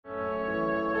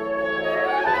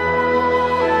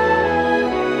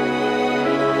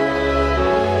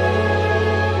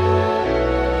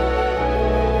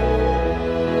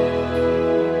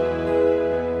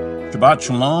Shabbat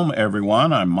Shalom,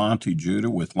 everyone. I'm Monte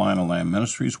Judah with Lion Lamb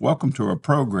Ministries. Welcome to our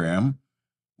program.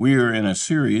 We are in a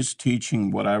series teaching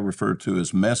what I refer to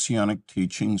as Messianic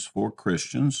Teachings for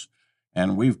Christians,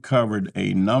 and we've covered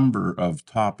a number of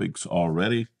topics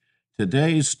already.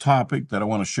 Today's topic that I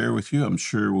want to share with you, I'm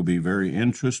sure will be very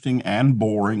interesting and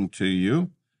boring to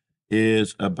you,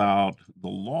 is about the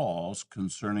laws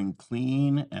concerning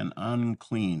clean and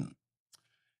unclean,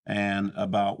 and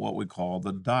about what we call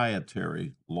the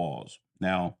dietary laws.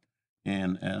 Now,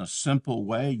 in a simple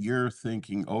way, you're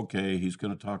thinking, okay, he's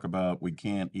going to talk about we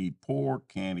can't eat pork,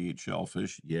 can't eat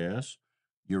shellfish. Yes,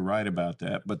 you're right about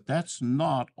that. But that's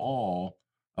not all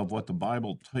of what the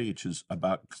Bible teaches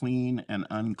about clean and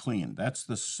unclean. That's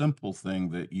the simple thing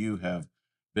that you have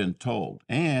been told.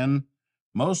 And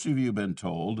most of you have been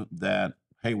told that,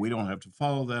 hey, we don't have to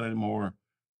follow that anymore.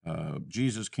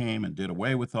 Jesus came and did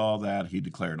away with all that. He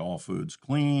declared all foods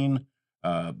clean.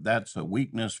 That's a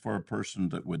weakness for a person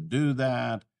that would do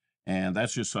that. And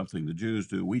that's just something the Jews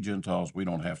do. We Gentiles, we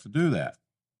don't have to do that.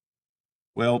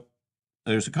 Well,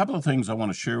 there's a couple of things I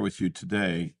want to share with you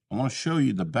today. I want to show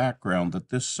you the background that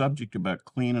this subject about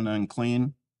clean and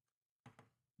unclean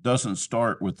doesn't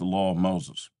start with the law of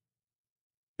Moses.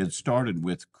 It started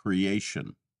with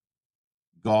creation.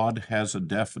 God has a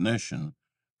definition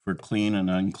for clean and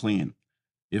unclean.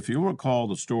 If you recall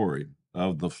the story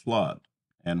of the flood,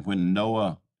 and when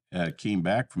Noah came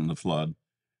back from the flood,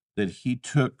 that he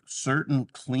took certain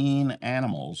clean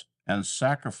animals and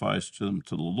sacrificed them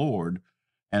to the Lord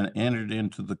and entered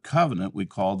into the covenant we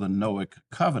call the Noahic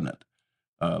covenant.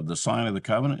 The sign of the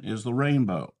covenant is the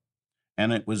rainbow.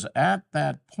 And it was at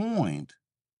that point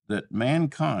that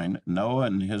mankind, Noah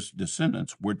and his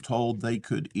descendants, were told they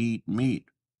could eat meat.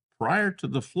 Prior to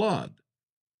the flood,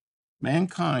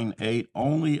 mankind ate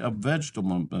only a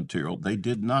vegetable material. They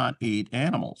did not eat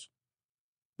animals.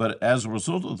 But as a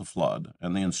result of the flood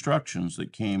and the instructions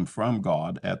that came from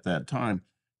God at that time,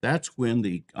 that's when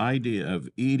the idea of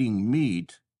eating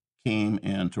meat came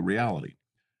into reality.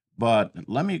 But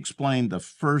let me explain the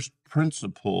first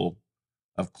principle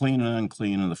of clean and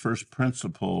unclean and the first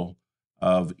principle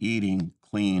of eating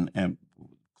clean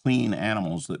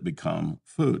animals that become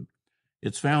food.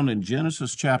 It's found in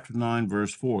Genesis chapter 9,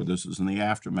 verse 4. This is in the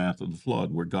aftermath of the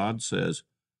flood, where God says,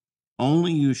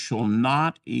 "Only you shall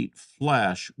not eat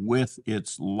flesh with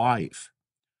its life,"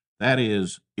 that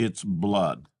is, its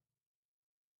blood.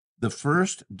 The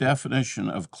first definition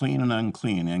of clean and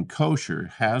unclean and kosher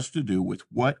has to do with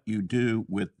what you do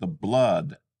with the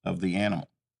blood of the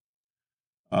animal.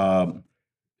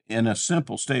 In a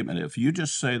simple statement, if you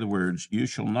just say the words, "You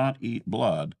shall not eat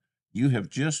blood," you have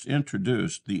just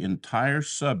introduced the entire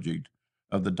subject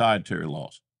of the dietary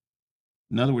laws.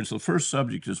 In other words, the first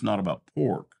subject is not about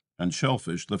pork and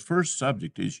shellfish. The first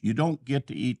subject is you don't get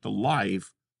to eat the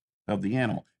life of the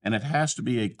animal, and it has to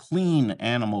be a clean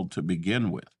animal to begin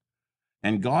with.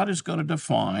 And God is going to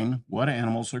define what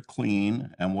animals are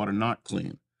clean and what are not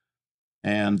clean.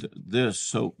 And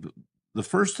so the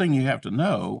first thing you have to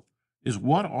know is,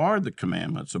 what are the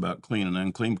commandments about clean and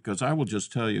unclean? Because I will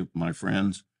just tell you, my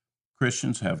friends,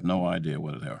 Christians have no idea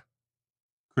what they are.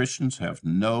 Christians have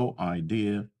no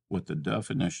idea what the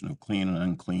definition of clean and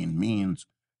unclean means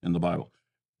in the Bible.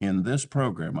 In this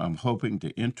program, I'm hoping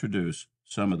to introduce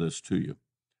some of this to you.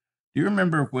 Do you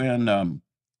remember when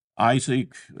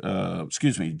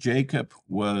Jacob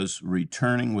was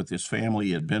returning with his family?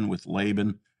 He had been with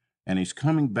Laban, and he's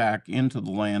coming back into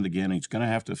the land again. He's going to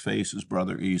have to face his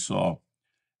brother Esau.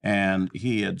 And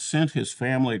he had sent his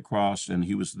family across, and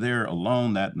he was there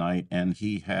alone that night, and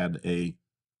he had a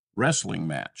wrestling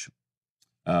match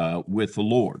with the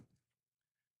Lord.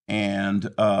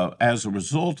 And as a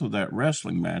result of that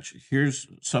wrestling match, here's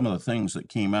some of the things that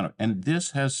came out of it. And this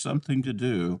has something to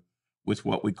do with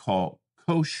what we call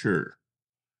kosher.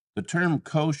 The term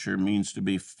kosher means to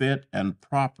be fit and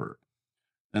proper.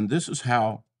 And this is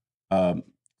how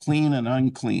clean and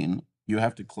unclean, you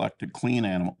have to collect a clean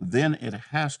animal. Then it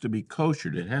has to be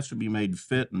koshered. It has to be made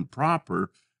fit and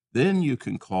proper. Then you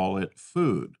can call it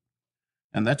food.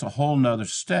 And that's a whole nother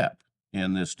step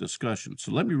in this discussion.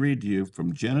 So let me read to you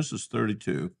from Genesis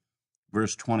 32,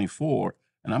 verse 24,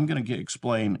 and I'm going to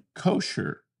explain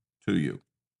kosher to you.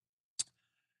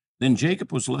 Then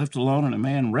Jacob was left alone, and a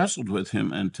man wrestled with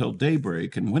him until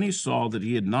daybreak. And when he saw that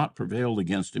he had not prevailed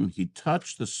against him, he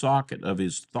touched the socket of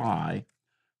his thigh.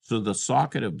 So the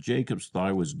socket of Jacob's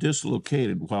thigh was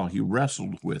dislocated while he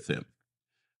wrestled with him.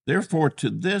 Therefore, to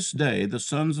this day, the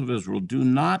sons of Israel do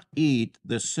not eat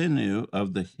the sinew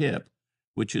of the hip,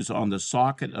 which is on the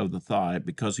socket of the thigh,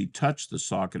 because he touched the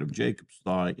socket of Jacob's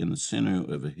thigh in the sinew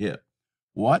of a hip.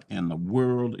 What in the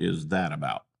world is that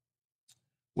about?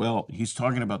 Well, he's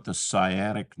talking about the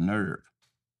sciatic nerve.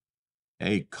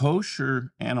 A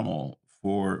kosher animal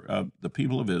for the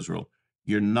people of Israel,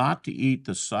 you're not to eat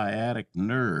the sciatic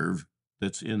nerve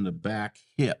that's in the back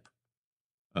hip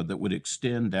that would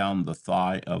extend down the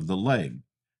thigh of the leg.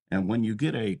 And when you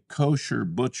get a kosher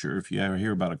butcher, if you ever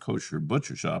hear about a kosher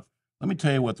butcher shop, let me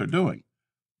tell you what they're doing.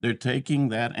 They're taking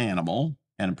that animal,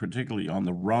 and particularly on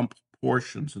the rump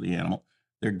portions of the animal,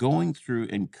 they're going through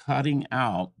and cutting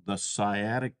out the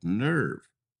sciatic nerve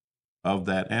of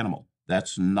that animal.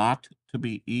 That's not to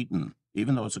be eaten,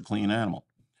 even though it's a clean animal.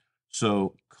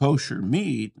 So kosher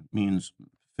meat means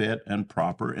fit and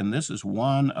proper, and this is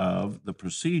one of the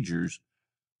procedures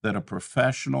that a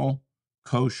professional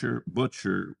kosher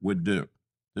butcher would do.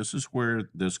 This is where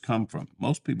this comes from.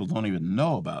 Most people don't even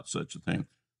know about such a thing,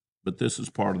 but this is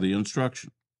part of the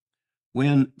instruction.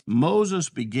 When Moses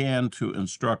began to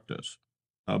instruct us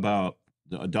about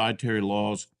the dietary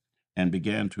laws and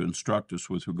began to instruct us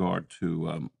with regard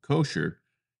to kosher,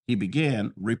 he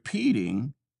began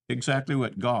repeating exactly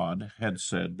what God had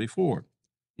said before.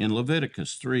 In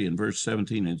Leviticus 3 and verse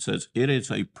 17, it says, "It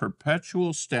is a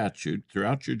perpetual statute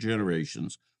throughout your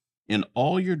generations. In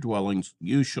all your dwellings,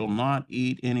 you shall not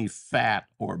eat any fat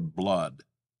or blood."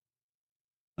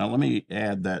 Now, let me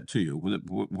add that to you.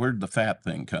 Where'd the fat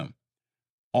thing come?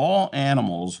 All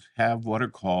animals have what are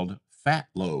called fat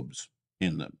lobes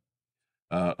in them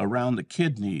around the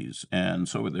kidneys, and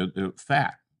so the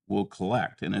fat will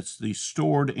collect, and it's the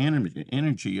stored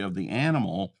energy of the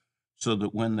animal, so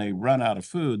that when they run out of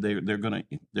food, they're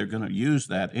gonna use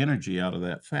that energy out of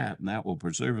that fat, and that will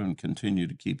preserve them and continue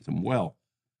to keep them well.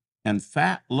 And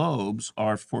fat lobes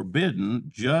are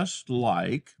forbidden, just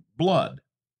like blood.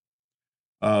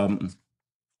 Um,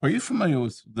 are you familiar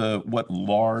with what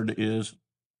lard is?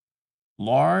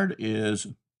 Lard is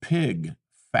pig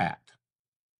fat.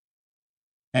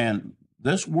 And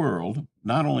this world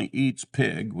not only eats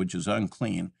pig, which is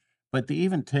unclean, but they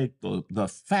even take the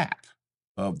fat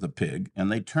of the pig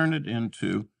and they turn it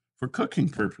into, for cooking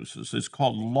purposes, it's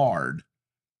called lard.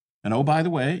 And oh, by the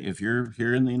way, if you're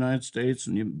here in the United States,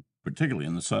 and you, particularly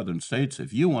in the southern states,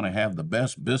 if you want to have the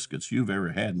best biscuits you've ever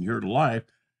had in your life,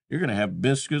 you're going to have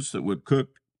biscuits that would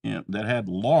cook, that had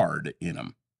lard in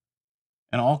them,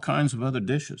 and all kinds of other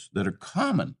dishes that are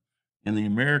common in the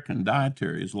American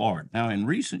dietary is lard. Now, in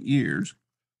recent years,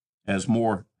 as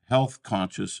more health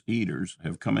conscious eaters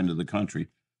have come into the country,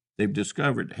 they've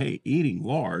discovered, hey, eating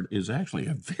lard is actually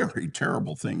a very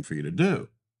terrible thing for you to do.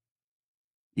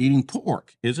 Eating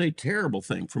pork is a terrible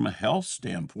thing from a health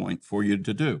standpoint for you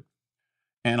to do.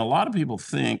 And a lot of people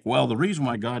think, well, the reason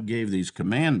why God gave these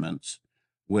commandments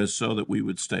was so that we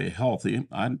would stay healthy.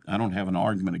 I don't have an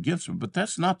argument against it, but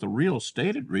that's not the real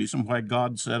stated reason why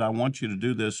God said, I want you to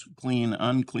do this clean,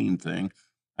 unclean thing.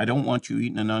 I don't want you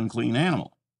eating an unclean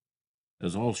animal.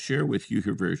 As I'll share with you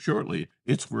here very shortly,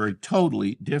 it's for a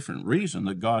totally different reason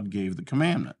that God gave the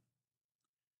commandment.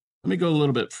 Let me go a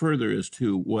little bit further as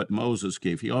to what Moses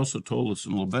gave. He also told us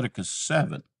in Leviticus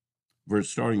 7,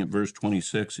 starting at verse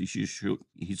 26,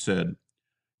 he said,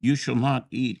 "You shall not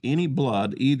eat any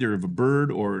blood, either of a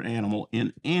bird or an animal,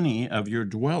 in any of your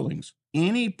dwellings.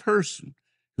 Any person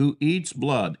who eats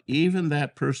blood, even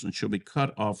that person shall be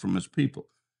cut off from his people."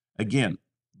 Again,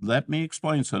 let me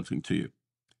explain something to you.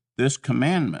 This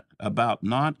commandment about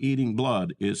not eating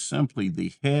blood is simply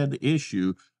the head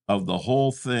issue of the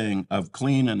whole thing of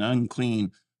clean and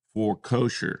unclean for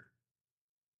kosher.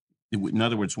 In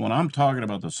other words, when I'm talking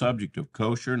about the subject of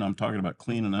kosher and I'm talking about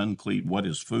clean and unclean, what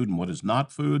is food and what is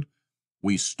not food,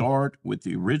 we start with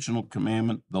the original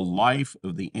commandment, the life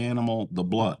of the animal, the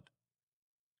blood.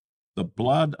 The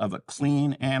blood of a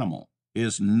clean animal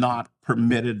is not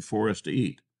permitted for us to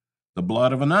eat. The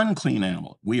blood of an unclean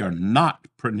animal, we are not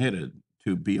permitted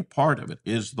to be a part of it,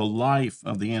 is the life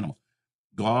of the animal.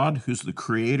 God, who's the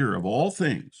creator of all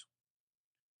things,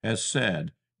 has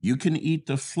said, you can eat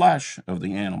the flesh of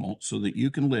the animal so that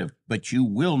you can live, but you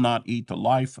will not eat the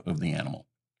life of the animal.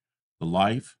 The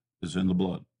life is in the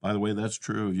blood. By the way, that's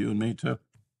true of you and me too.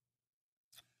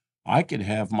 I could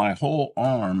have my whole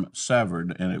arm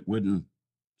severed and it wouldn't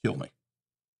kill me,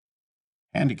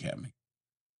 handicap me.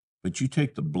 But you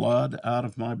take the blood out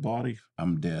of my body,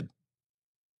 I'm dead.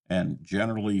 And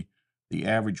generally, the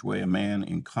average way a man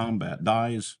in combat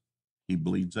dies, he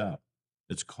bleeds out.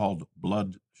 It's called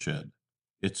bloodshed.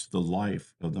 It's the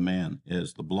life of the man.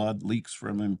 As the blood leaks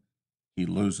from him, he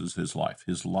loses his life.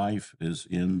 His life is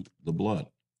in the blood.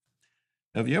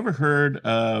 Have you ever heard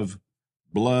of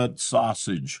blood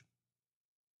sausage?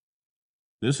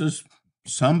 This is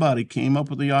somebody came up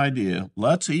with the idea,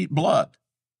 let's eat blood.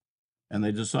 And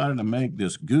they decided to make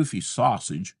this goofy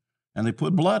sausage and they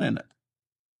put blood in it.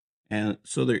 And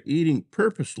so they're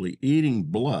purposely eating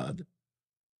blood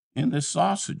in this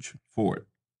sausage for it.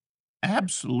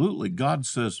 Absolutely, God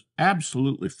says,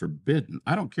 absolutely forbidden.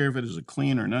 I don't care if it is a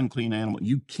clean or an unclean animal.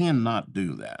 You cannot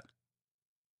do that.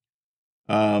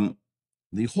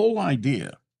 The whole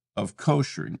idea of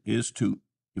koshering is to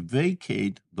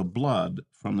vacate the blood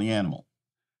from the animal.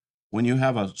 When you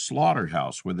have a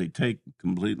slaughterhouse where they take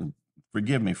completely,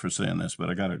 forgive me for saying this, but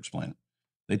I got to explain it.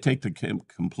 They take the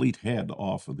complete head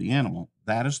off of the animal.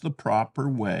 That is the proper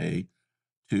way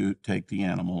to take the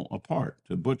animal apart,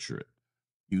 to butcher it.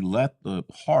 You let the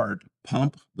heart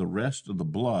pump the rest of the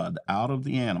blood out of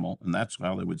the animal, and that's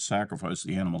how they would sacrifice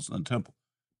the animals in the temple.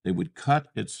 They would cut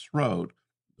its throat,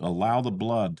 allow the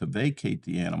blood to vacate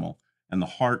the animal, and the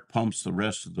heart pumps the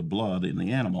rest of the blood in the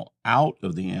animal out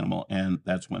of the animal, and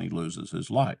that's when he loses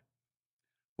his life.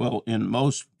 Well, in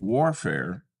most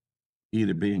warfare,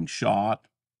 either being shot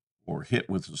or hit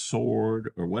with a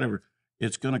sword or whatever,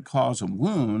 it's going to cause a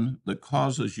wound that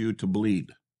causes you to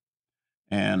bleed.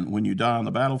 And when you die on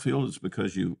the battlefield, it's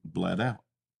because you bled out.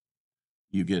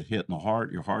 You get hit in the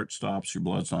heart, your heart stops, your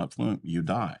blood's not flowing, you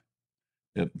die.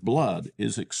 Blood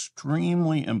is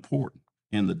extremely important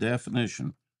in the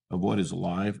definition of what is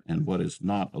alive and what is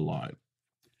not alive.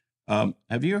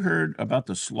 Have you heard about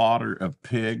the slaughter of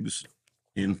pigs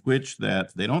in which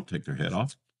that they don't take their head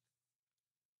off?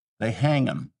 They hang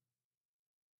them,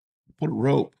 put a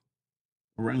rope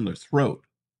around their throat,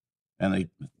 and they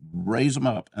raise them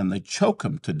up and they choke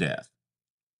them to death.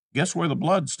 Guess where the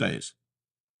blood stays?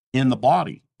 In the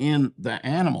body, in the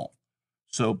animal.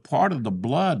 So part of the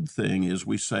blood thing is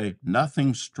we say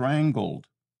nothing strangled.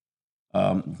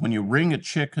 When you wring a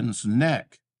chicken's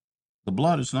neck, the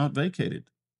blood is not vacated.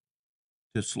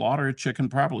 To slaughter a chicken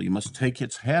properly, you must take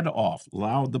its head off,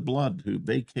 allow the blood to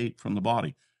vacate from the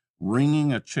body.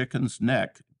 Wringing a chicken's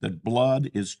neck, the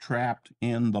blood is trapped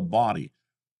in the body.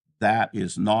 That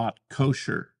is not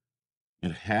kosher.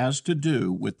 It has to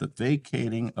do with the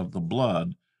vacating of the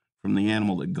blood from the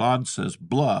animal that God says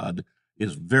blood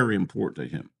is very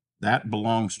important to him. That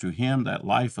belongs to him. That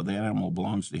life of the animal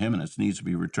belongs to him, and it needs to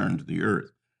be returned to the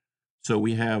earth. So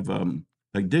we have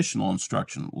additional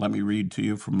instruction. Let me read to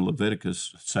you from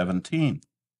Leviticus 17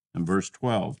 and verse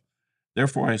 12.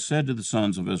 Therefore I said to the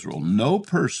sons of Israel, no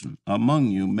person among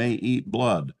you may eat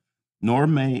blood, nor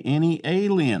may any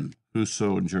alien who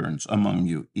sojourns among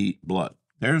you eat blood.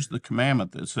 There's the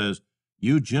commandment that says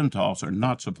you Gentiles are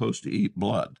not supposed to eat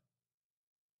blood.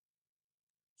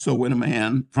 So when a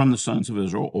man from the sons of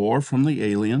Israel or from the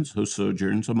aliens who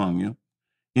sojourns among you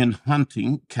in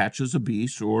hunting catches a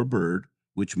beast or a bird,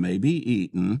 which may be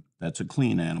eaten, that's a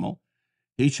clean animal,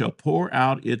 he shall pour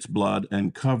out its blood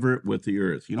and cover it with the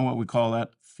earth. You know what we call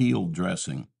that? Field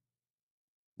dressing.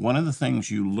 One of the things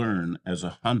you learn as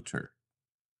a hunter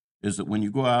is that when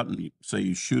you go out and say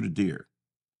you shoot a deer,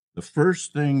 the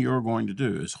first thing you're going to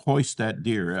do is hoist that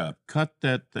deer up, cut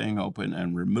that thing open,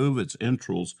 and remove its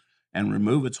entrails, and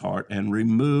remove its heart, and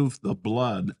remove the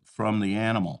blood from the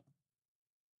animal.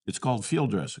 It's called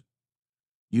field dressing.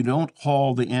 You don't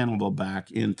haul the animal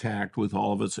back intact with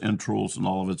all of its entrails and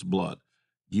all of its blood.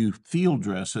 You field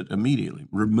dress it immediately.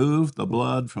 Remove the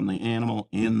blood from the animal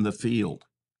in the field.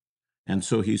 And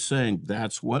so he's saying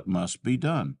that's what must be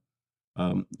done.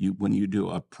 When you do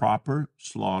a proper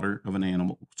slaughter of an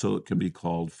animal, so it can be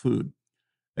called food.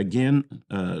 Again,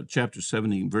 chapter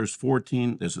 17, verse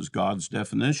 14, this is God's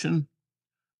definition.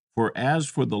 For as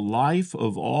for the life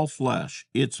of all flesh,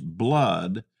 its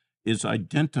blood is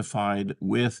identified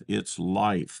with its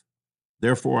life.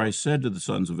 Therefore I said to the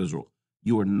sons of Israel,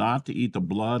 you are not to eat the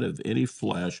blood of any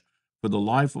flesh, for the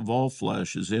life of all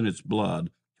flesh is in its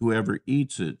blood. Whoever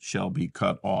eats it shall be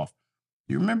cut off.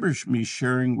 Do you remember me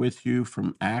sharing with you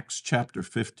from Acts chapter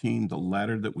 15, the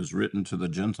letter that was written to the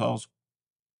Gentiles?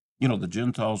 You know, the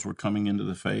Gentiles were coming into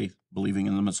the faith, believing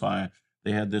in the Messiah.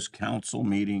 They had this council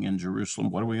meeting in Jerusalem.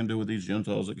 What are we going to do with these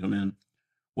Gentiles that come in?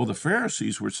 Well, the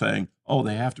Pharisees were saying, oh,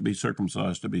 they have to be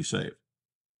circumcised to be saved.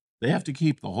 They have to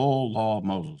keep the whole law of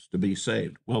Moses to be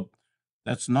saved. Well,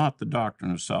 that's not the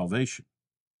doctrine of salvation.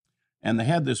 And they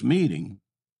had this meeting,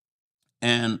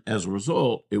 and as a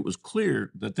result, it was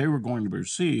clear that they were going to be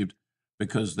received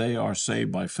because they are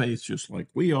saved by faith just like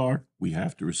we are. We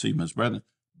have to receive them as brethren.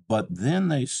 But then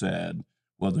they said,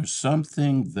 well, there's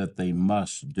something that they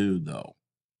must do, though.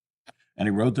 And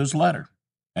he wrote this letter,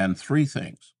 and three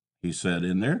things he said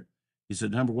in there. He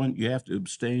said, number one, you have to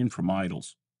abstain from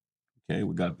idols. Okay,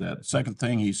 we got that. Second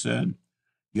thing he said,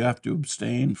 you have to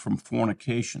abstain from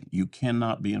fornication. You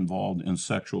cannot be involved in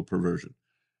sexual perversion.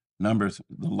 The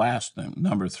last thing,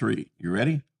 number three, you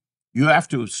ready? You have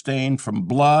to abstain from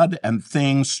blood and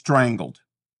things strangled.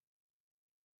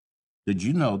 Did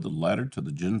you know the letter to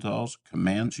the Gentiles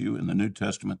commands you in the New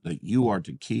Testament that you are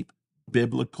to keep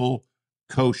biblical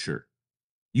kosher?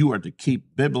 You are to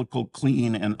keep biblical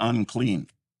clean and unclean.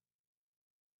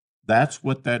 That's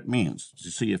what that means.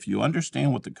 You see, if you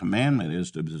understand what the commandment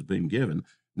is that has been given,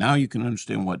 now you can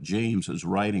understand what James is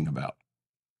writing about.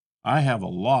 I have a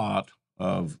lot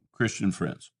of Christian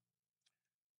friends.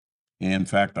 In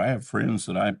fact, I have friends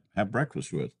that I have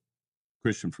breakfast with,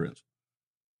 Christian friends,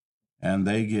 and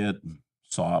they get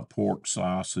pork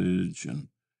sausage and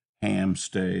ham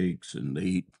steaks, and they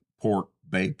eat pork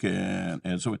bacon,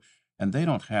 and they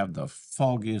don't have the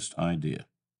foggiest idea.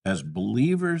 As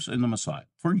believers in the Messiah,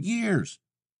 for years,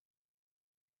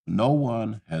 no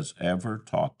one has ever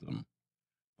taught them.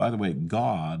 By the way,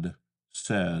 God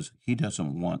says he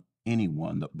doesn't want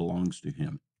anyone that belongs to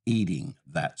him eating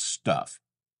that stuff.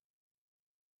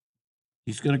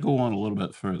 He's going to go on a little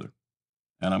bit further,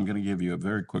 and I'm going to give you a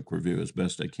very quick review as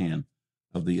best I can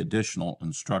of the additional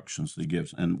instructions that he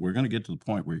gives. And we're going to get to the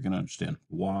point where you're going to understand,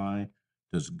 why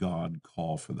does God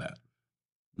call for that?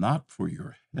 Not for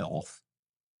your health.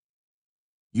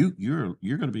 You're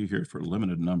going to be here for a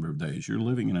limited number of days. You're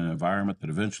living in an environment that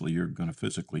eventually you're going to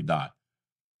physically die.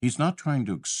 He's not trying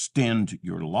to extend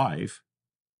your life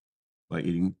by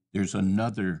eating. There's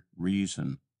another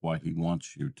reason why he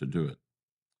wants you to do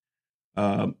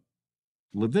it.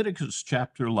 Leviticus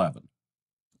chapter 11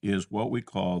 is what we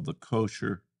call the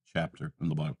kosher chapter in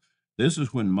the Bible. This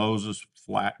is when Moses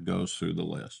flat goes through the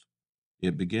list.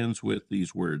 It begins with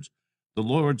these words: "The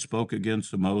Lord spoke again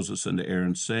to Moses and to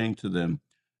Aaron, saying to them,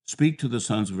 Speak to the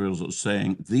sons of Israel,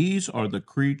 saying, These are the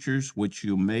creatures which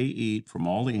you may eat from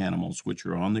all the animals which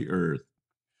are on the earth."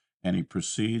 And he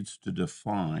proceeds to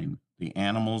define the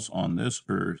animals on this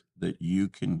earth that you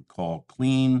can call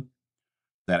clean,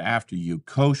 that after you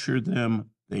kosher them,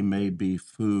 they may be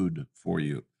food for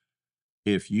you.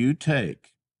 If you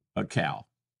take a cow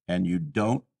and you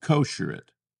don't kosher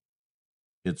it,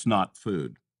 it's not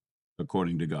food,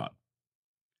 according to God.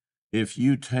 If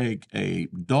you take a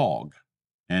dog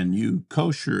and you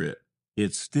kosher it,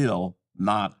 it's still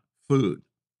not food.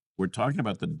 We're talking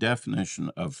about the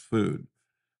definition of food.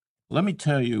 Let me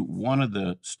tell you one of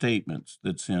the statements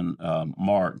that's in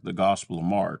Mark, the Gospel of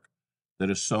Mark, that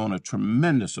has sown a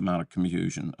tremendous amount of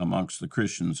confusion amongst the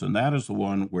Christians, and that is the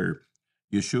one where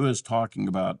Yeshua is talking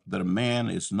about that a man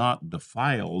is not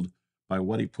defiled by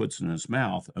what he puts in his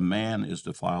mouth. A man is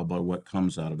defiled by what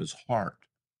comes out of his heart.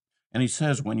 And he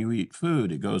says when you eat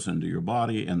food, it goes into your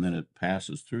body, and then it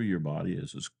passes through your body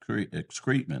as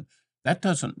excrement. That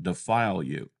doesn't defile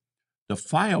you.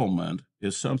 Defilement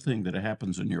is something that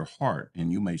happens in your heart,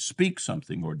 and you may speak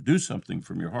something or do something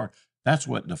from your heart. That's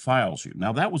what defiles you.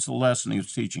 Now, that was the lesson he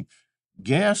was teaching.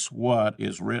 Guess what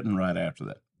is written right after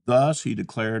that? Thus he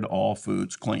declared all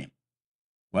foods clean.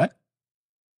 What?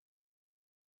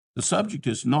 The subject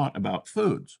is not about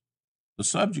foods. The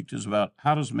subject is about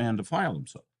how does man defile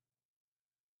himself?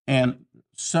 And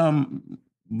some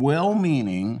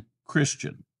well-meaning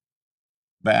Christian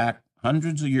back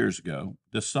hundreds of years ago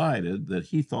decided that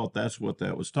he thought that's what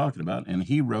that was talking about, and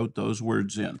he wrote those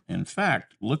words in. In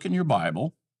fact, look in your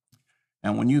Bible,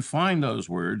 and when you find those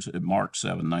words at Mark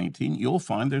 7:19, you'll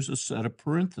find there's a set of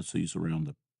parentheses around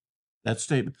them. That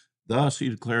statement, thus he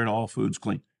declared all foods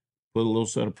clean. Put a little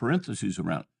set of parentheses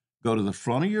around it. Go to the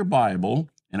front of your Bible,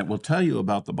 and it will tell you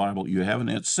about the Bible you have, and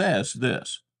it says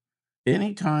this: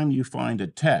 anytime you find a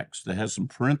text that has some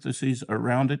parentheses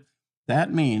around it,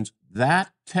 that means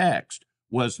that text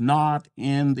was not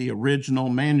in the original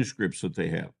manuscripts that they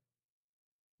have.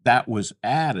 That was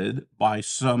added by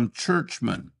some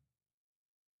churchman,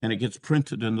 and it gets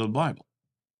printed into the Bible.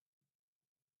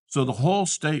 So the whole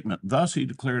statement, thus he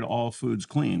declared all foods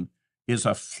clean, is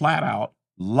a flat-out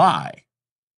lie.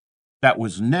 That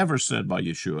was never said by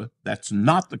Yeshua. That's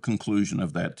not the conclusion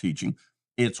of that teaching.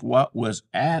 It's what was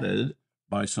added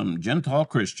by some Gentile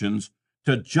Christians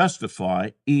to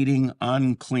justify eating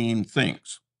unclean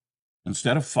things.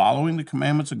 Instead of following the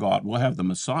commandments of God, we'll have the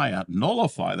Messiah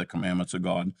nullify the commandments of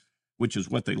God, which is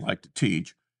what they like to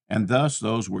teach, and thus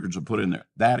those words are put in there.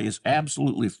 That is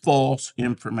absolutely false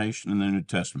information in the New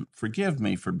Testament. Forgive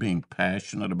me for being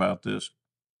passionate about this.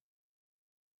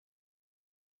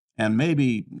 And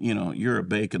maybe, you're a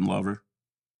bacon lover,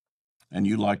 and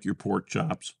you like your pork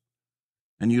chops,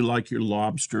 and you like your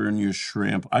lobster and your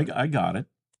shrimp. I got it.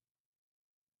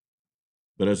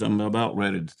 But as I'm about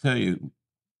ready to tell you,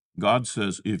 God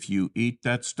says if you eat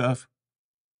that stuff,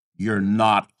 you're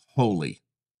not holy.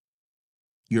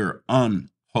 You're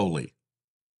unholy.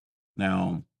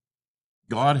 Now,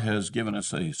 God has given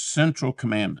us a central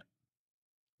commandment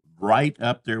right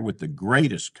up there with the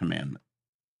greatest commandment.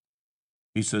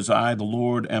 He says, I, the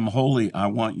Lord, am holy. I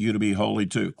want you to be holy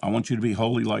too. I want you to be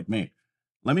holy like me.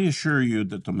 Let me assure you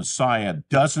that the Messiah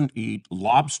doesn't eat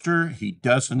lobster, he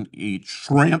doesn't eat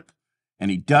shrimp,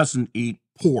 and he doesn't eat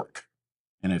pork.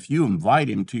 And if you invite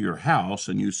him to your house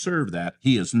and you serve that,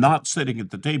 he is not sitting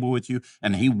at the table with you,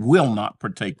 and he will not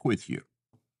partake with you.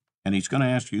 And he's going to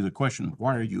ask you the question,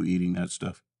 why are you eating that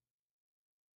stuff?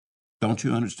 Don't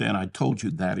you understand? I told you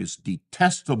that is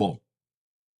detestable.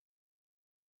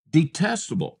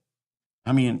 Detestable.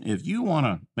 I mean, if you want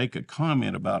to make a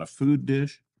comment about a food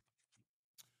dish,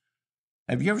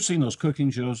 have you ever seen those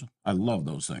cooking shows? I love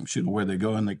those things, where they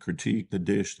go and they critique the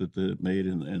dish that they made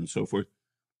and so forth.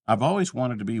 I've always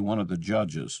wanted to be one of the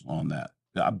judges on that.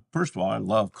 First of all, I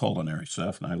love culinary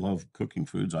stuff and I love cooking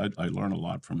foods. I learn a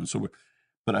lot from it.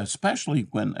 But especially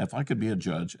if I could be a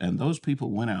judge and those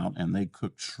people went out and they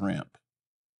cooked shrimp,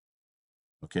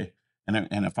 okay?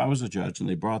 And if I was a judge and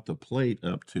they brought the plate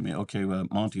up to me, okay, well,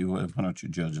 Monty, why don't you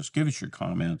judge us? Give us your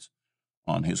comments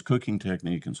on his cooking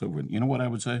technique and so forth. You know what I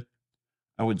would say?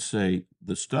 I would say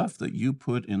the stuff that you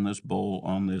put in this bowl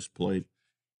on this plate,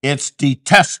 it's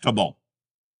detestable.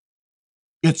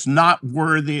 It's not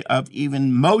worthy of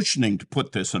even motioning to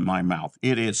put this in my mouth.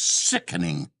 It is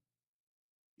sickening.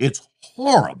 It's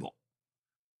horrible.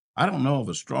 I don't know of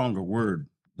a stronger word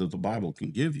that the Bible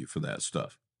can give you for that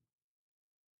stuff.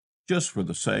 Just for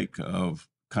the sake of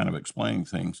kind of explaining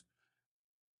things,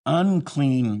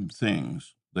 unclean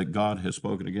things that God has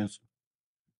spoken against,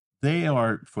 they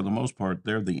are, for the most part,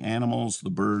 they're the animals, the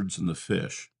birds, and the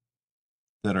fish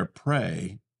that are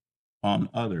prey on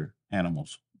other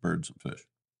animals, birds, and fish.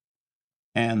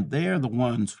 And they are the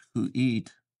ones who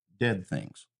eat dead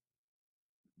things.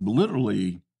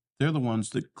 Literally, they're the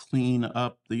ones that clean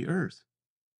up the earth.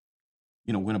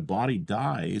 When a body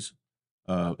dies,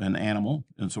 an animal,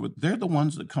 and so they're the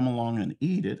ones that come along and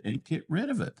eat it and get rid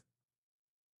of it.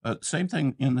 Same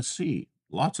thing in the sea.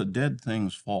 Lots of dead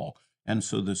things fall. And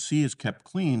so the sea is kept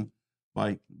clean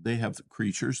by they have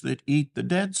creatures that eat the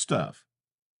dead stuff.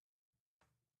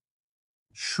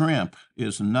 Shrimp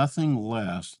is nothing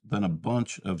less than a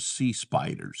bunch of sea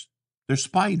spiders. They're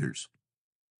spiders.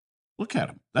 Look at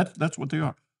them. That's what they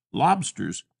are.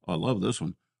 Lobsters, I love this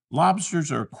one.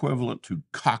 Lobsters are equivalent to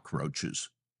cockroaches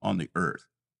on the earth.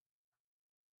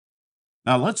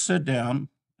 Now let's sit down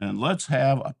and let's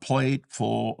have a plate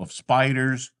full of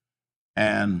spiders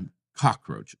and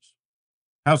cockroaches.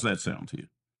 How's that sound to you?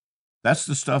 That's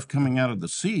the stuff coming out of the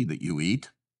sea that you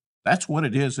eat. That's what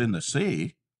it is in the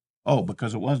sea. Oh,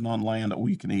 because it wasn't on land that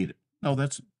we can eat it. No,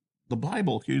 that's the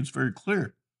Bible here is very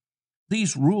clear.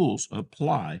 These rules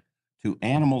apply to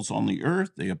animals on the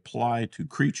earth, they apply to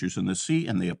creatures in the sea,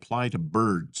 and they apply to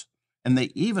birds, and they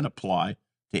even apply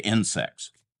to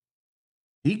insects.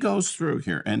 He goes through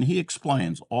here and he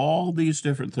explains all these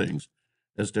different things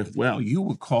as to, well, you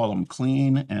would call them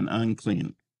clean and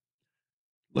unclean.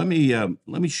 Let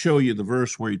me show you the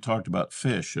verse where he talked about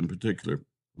fish in particular.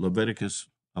 Leviticus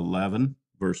 11,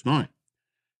 verse 9.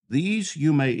 These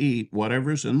you may eat,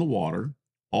 whatever's in the water,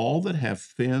 all that have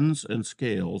fins and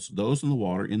scales, those in the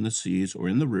water, in the seas, or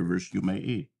in the rivers, you may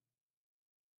eat.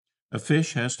 A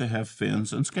fish has to have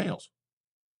fins and scales.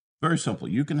 Very simple.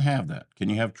 You can have that. Can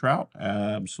you have trout?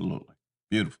 Absolutely.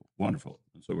 Beautiful. Wonderful.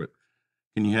 And so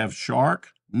can you have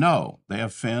shark? No. They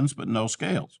have fins, but no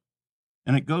scales.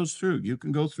 And it goes through. You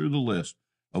can go through the list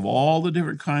of all the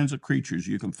different kinds of creatures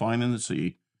you can find in the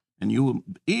sea, and you will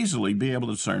easily be able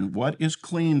to discern what is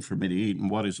clean for me to eat and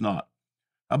what is not.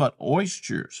 How about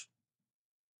oysters?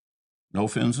 No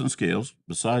fins and scales.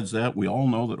 Besides that, we all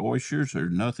know that oysters are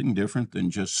nothing different than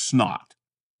just snot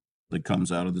that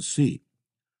comes out of the sea.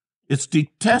 It's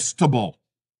detestable.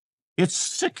 It's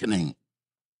sickening.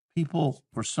 People,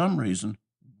 for some reason,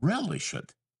 relish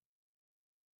it.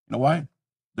 You know why?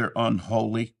 They're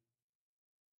unholy.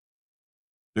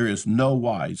 There is no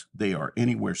wise they are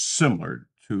anywhere similar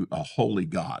to a holy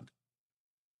God.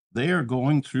 They are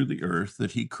going through the earth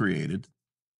that he created,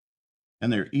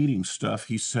 and they're eating stuff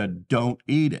he said, don't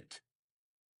eat it.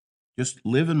 Just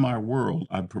live in my world.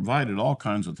 I've provided all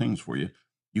kinds of things for you.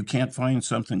 You can't find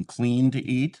something clean to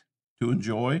eat, to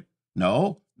enjoy?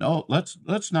 No,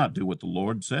 let's not do what the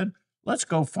Lord said. Let's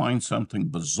go find something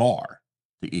bizarre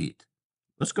to eat.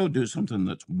 Let's go do something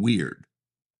that's weird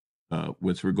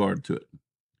with regard to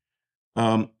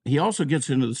it. He also gets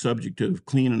into the subject of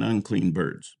clean and unclean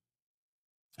birds.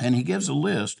 And he gives a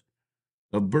list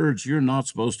of birds you're not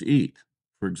supposed to eat.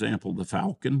 For example, the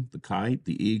falcon, the kite,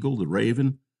 the eagle, the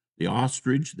raven, the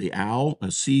ostrich, the owl, a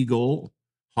seagull,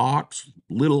 hawks,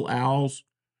 little owls,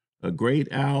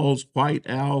 great owls, white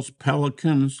owls,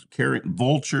 pelicans,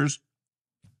 vultures.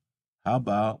 How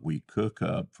about we cook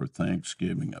up for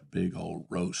Thanksgiving a big old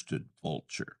roasted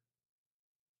vulture?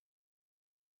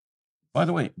 By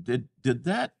the way, did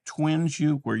that twinge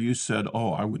you where you said,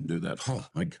 "Oh, I wouldn't do that"? Oh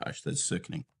my gosh, that's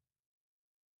sickening.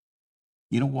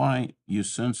 You know why you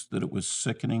sensed that it was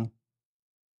sickening?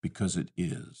 Because it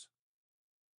is.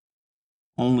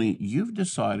 Only you've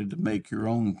decided to make your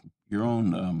own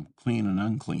clean and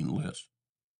unclean list.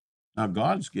 Now,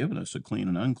 God's given us a clean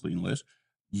and unclean list.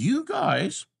 You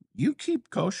guys, you keep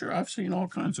kosher. I've seen all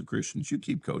kinds of Christians. You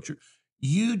keep kosher.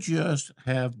 You just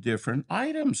have different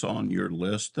items on your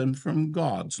list than from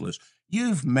God's list.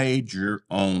 You've made your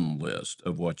own list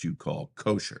of what you call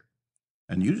kosher,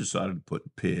 and you decided to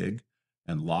put pig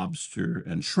and lobster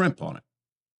and shrimp on it.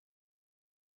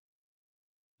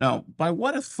 Now, by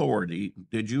what authority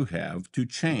did you have to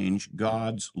change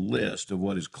God's list of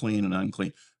what is clean and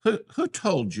unclean? Who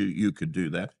told you you could do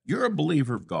that? You're a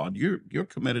believer of God. You're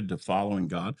committed to following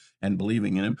God and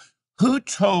believing in Him. Who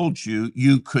told you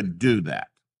you could do that?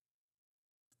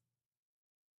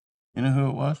 You know who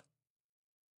it was?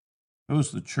 It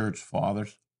was the church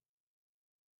fathers.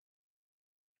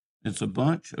 It's a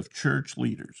bunch of church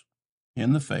leaders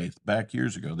in the faith back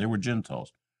years ago. They were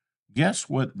Gentiles. Guess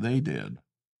what they did?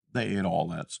 They ate all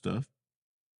that stuff.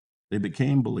 They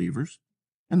became believers,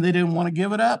 and they didn't want to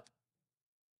give it up.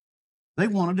 They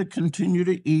wanted to continue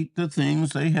to eat the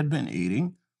things they had been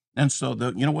eating. And so,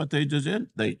 you know what they did?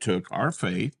 They took our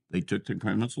faith, they took the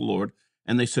commandments of the Lord,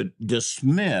 and they said,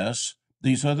 dismiss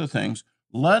these other things.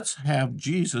 Let's have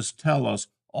Jesus tell us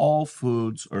all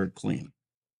foods are clean.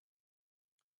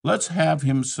 Let's have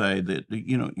him say that,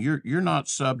 you're not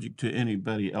subject to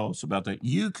anybody else about that.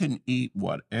 You can eat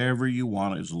whatever you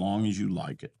want as long as you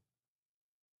like it,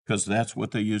 because that's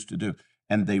what they used to do.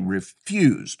 And they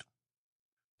refused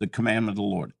the commandment of the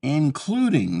Lord,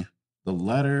 including the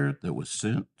letter that was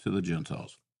sent to the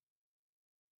Gentiles.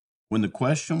 When the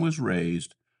question was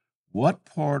raised, what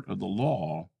part of the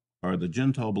law are the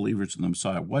Gentile believers in the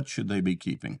Messiah? What should they be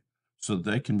keeping so that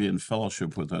they can be in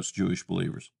fellowship with us Jewish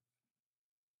believers?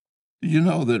 You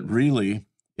know that really,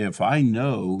 if I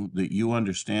know that you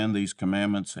understand these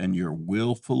commandments and you're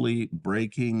willfully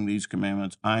breaking these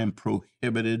commandments, I am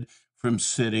prohibited from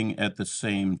sitting at the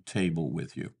same table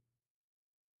with you.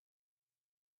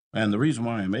 And the reason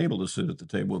why I'm able to sit at the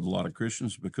table with a lot of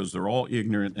Christians is because they're all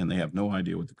ignorant and they have no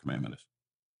idea what the commandment is.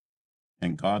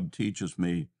 And God teaches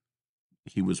me,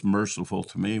 He was merciful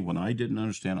to me when I didn't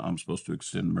understand. I'm supposed to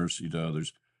extend mercy to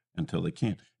others until they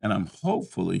can. And I'm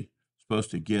hopefully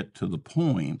supposed to get to the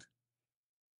point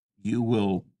you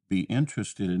will be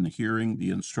interested in hearing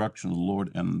the instruction of the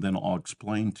Lord, and then I'll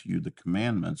explain to you the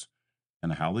commandments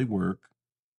and how they work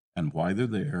and why they're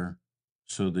there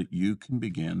so that you can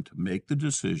begin to make the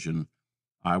decision.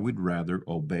 I would rather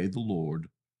obey the Lord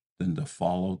than to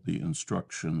follow the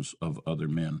instructions of other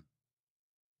men.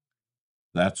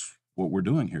 That's what we're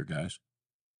doing here, guys.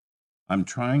 I'm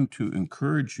trying to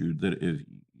encourage you that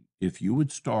if you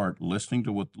would start listening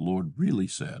to what the Lord really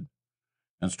said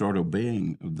and start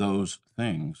obeying those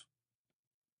things,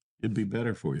 it'd be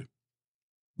better for you.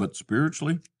 But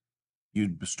spiritually,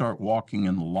 you'd start walking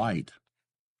in the light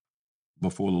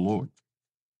before the Lord.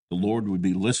 The Lord would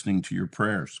be listening to your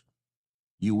prayers.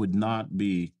 You would not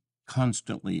be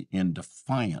constantly in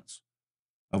defiance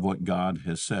of what God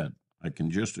has said. I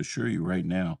can just assure you right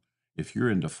now, if you're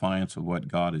in defiance of what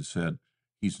God has said,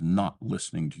 He's not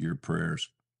listening to your prayers.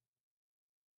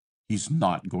 He's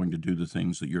not going to do the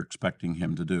things that you're expecting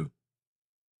Him to do.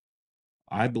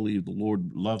 I believe the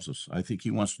Lord loves us. I think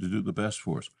He wants to do the best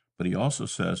for us. But He also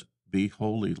says, be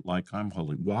holy like I'm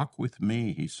holy. Walk with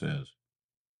me, He says.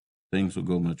 Things will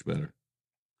go much better.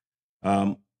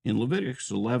 In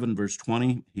Leviticus 11, verse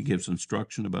 20, He gives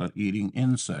instruction about eating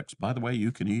insects. By the way,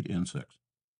 you can eat insects.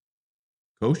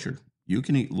 Kosher. You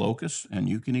can eat locusts and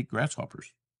you can eat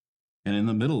grasshoppers. And in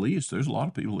the Middle East, there's a lot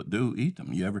of people that do eat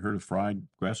them. You ever heard of fried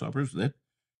grasshoppers? That,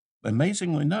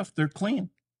 amazingly enough, they're clean.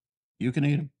 You can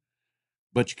eat them,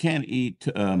 but you can't eat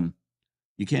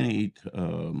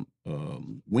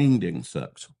winged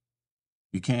insects.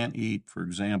 You can't eat, for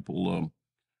example,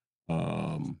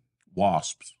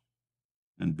 wasps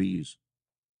and bees.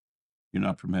 You're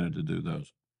not permitted to do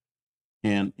those.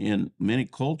 And in many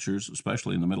cultures,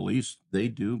 especially in the Middle East, they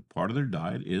do, part of their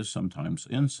diet is sometimes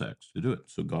insects to do it.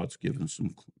 So God's given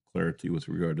some clarity with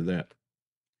regard to that.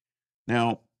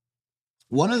 Now,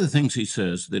 one of the things He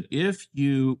says that if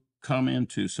you come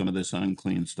into some of this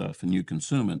unclean stuff and you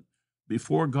consume it,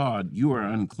 before God, you are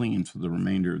unclean for the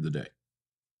remainder of the day.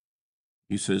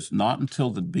 He says, not until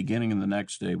the beginning of the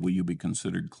next day will you be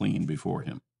considered clean before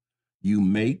Him. You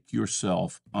make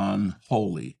yourself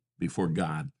unholy before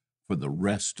God for the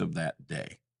rest of that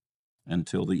day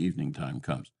until the evening time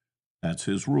comes. That's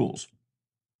his rules.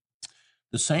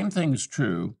 The same thing is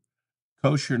true,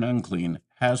 kosher and unclean,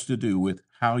 has to do with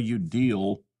how you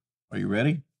deal, are you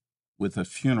ready? With a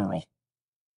funeral.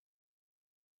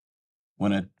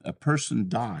 When a person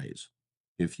dies,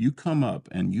 if you come up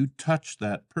and you touch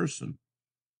that person,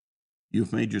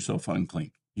 you've made yourself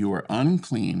unclean. You are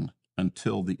unclean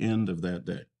until the end of that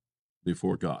day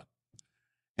before God.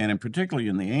 And particularly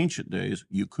in the ancient days,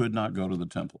 you could not go to the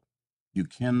temple. You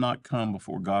cannot come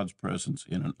before God's presence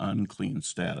in an unclean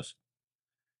status.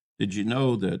 Did you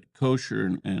know that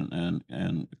kosher and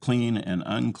clean and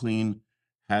unclean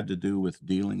had to do with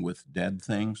dealing with dead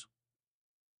things?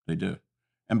 They do.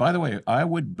 And by the way, I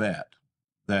would bet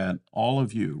that all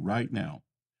of you right now,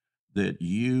 that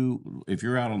you, if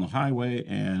you're out on the highway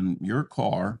and your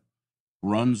car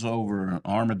runs over an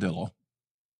armadillo,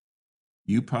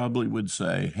 you probably would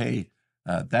say, hey,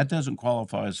 that doesn't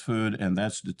qualify as food and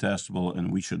that's detestable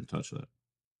and we shouldn't touch that.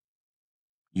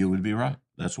 You would be right.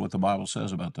 That's what the Bible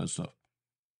says about that stuff.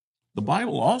 The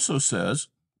Bible also says,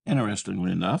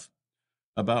 interestingly enough,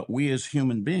 about we as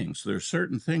human beings. There are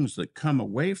certain things that come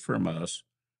away from us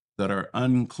that are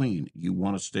unclean. You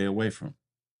want to stay away from.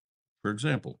 For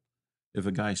example, if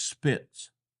a guy spits,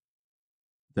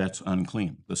 that's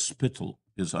unclean. The spittle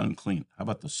is unclean. How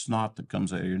about the snot that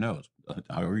comes out of your nose?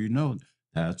 How do you know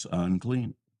that's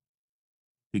unclean?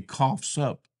 He coughs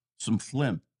up some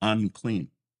phlegm, unclean.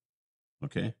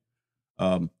 Okay?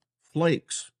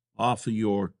 Flakes off of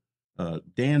your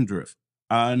dandruff,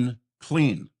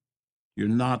 unclean. You're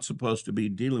not supposed to be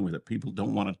dealing with it. People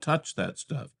don't want to touch that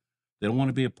stuff. They don't want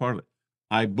to be a part of it.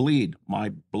 I bleed. My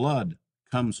blood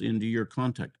comes into your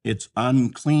contact. It's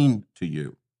unclean to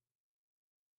you.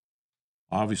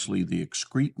 Obviously, the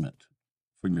excrement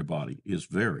from your body is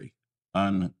very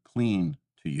unclean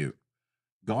to you.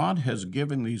 God has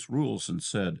given these rules and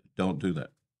said, don't do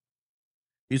that.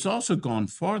 He's also gone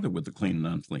farther with the clean and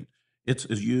unclean. It's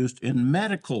used in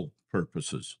medical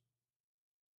purposes.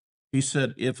 He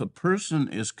said, if a person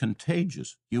is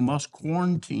contagious, you must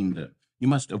quarantine them. You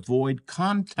must avoid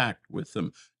contact with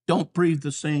them. Don't breathe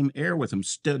the same air with them.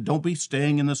 Don't be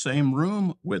staying in the same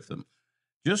room with them.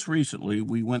 Just recently,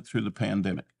 we went through the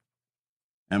pandemic.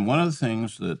 And one of the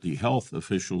things that the health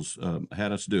officials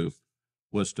had us do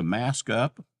was to mask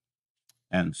up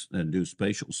and do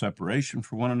spatial separation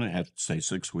for one another. Have to stay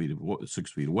 6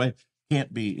 feet away.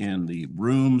 Can't be in the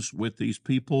rooms with these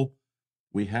people.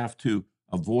 We have to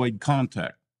avoid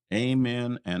contact.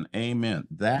 Amen and amen.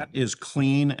 That is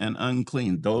clean and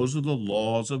unclean. Those are the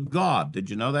laws of God. Did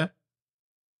you know that?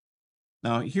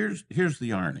 Now, here's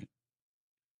the irony.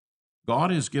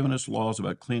 God has given us laws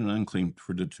about clean and unclean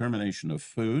for determination of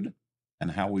food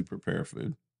and how we prepare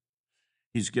food.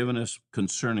 He's given us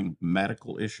concerning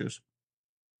medical issues.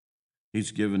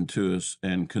 He's given to us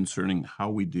and concerning how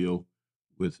we deal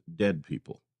with dead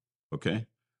people. Okay?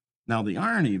 Now, the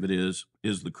irony of it is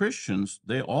the Christians,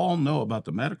 they all know about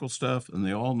the medical stuff and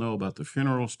they all know about the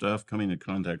funeral stuff, coming in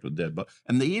contact with dead,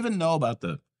 and they even know about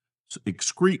the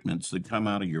excrements that come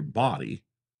out of your body.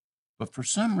 But for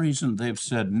some reason, they've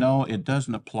said, no, it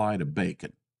doesn't apply to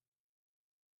bacon.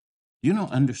 You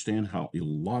don't understand how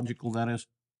illogical that is?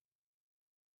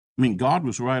 I mean, God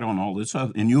was right on all this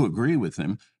stuff, and you agree with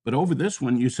him. But over this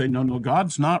one, you say, no,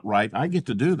 God's not right. I get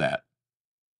to do that.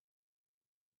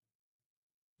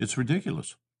 It's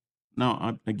ridiculous.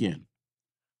 Now, again,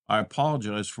 I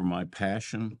apologize for my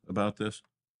passion about this.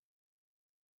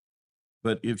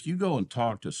 But if you go and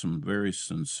talk to some very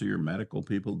sincere medical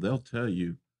people, they'll tell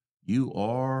you, you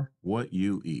are what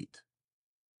you eat.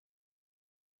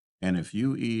 And if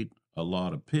you eat a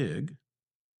lot of pig,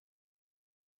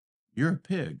 you're a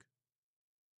pig.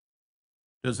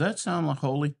 Does that sound like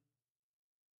holy?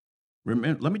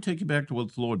 Remember, let me take you back to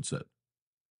what the Lord said.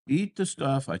 Eat the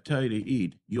stuff I tell you to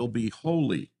eat, you'll be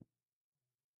holy.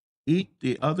 Eat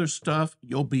the other stuff,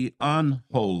 you'll be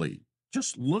unholy.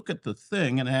 Just look at the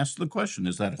thing and ask the question,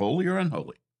 is that holy or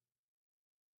unholy?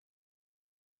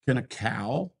 Can a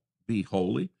cow be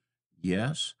holy?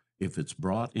 Yes. If it's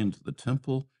brought into the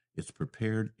temple, it's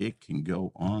prepared, it can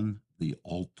go on the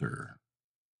altar,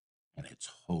 and it's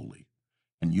holy.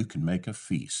 And you can make a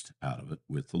feast out of it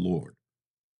with the Lord.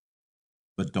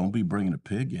 But don't be bringing a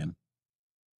pig in.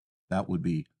 That would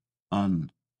be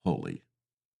unholy.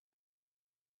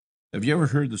 Have you ever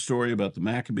heard the story about the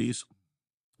Maccabees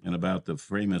and about the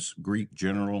famous Greek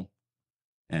general?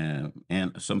 And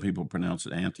some people pronounce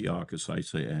it Antiochus, I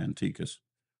say Antiochus.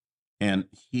 And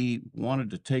he wanted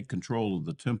to take control of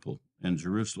the temple in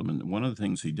Jerusalem. And one of the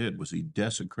things he did was he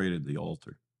desecrated the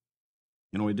altar.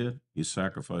 You know what he did? He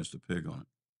sacrificed a pig on it.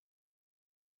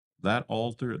 That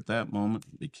altar at that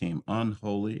moment became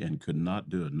unholy and could not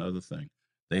do another thing.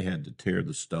 They had to tear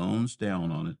the stones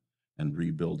down on it and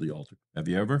rebuild the altar. Have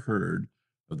you ever heard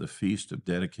of the Feast of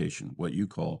Dedication, what you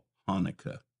call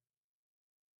Hanukkah?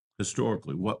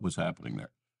 Historically, what was happening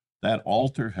there? That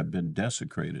altar had been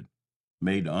desecrated,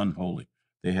 made unholy.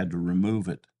 They had to remove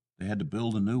it. They had to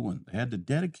build a new one. They had to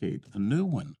dedicate a new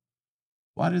one.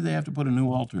 Why did they have to put a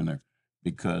new altar in there?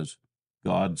 Because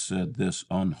God said this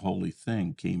unholy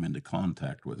thing came into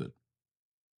contact with it.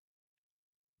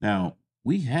 Now,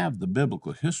 we have the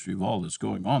biblical history of all this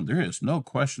going on. There is no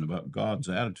question about God's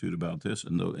attitude about this,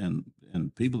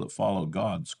 and people that follow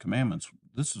God's commandments.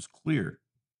 This is clear.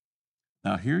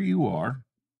 Now, here you are,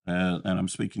 and I'm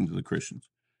speaking to the Christians.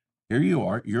 Here you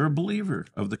are. You're a believer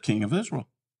of the King of Israel.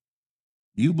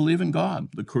 You believe in God,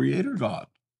 the Creator God.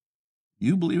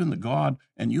 You believe in the God,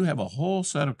 and you have a whole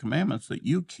set of commandments that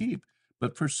you keep.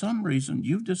 But for some reason,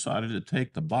 you've decided to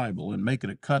take the Bible and make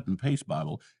it a cut and paste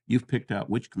Bible. You've picked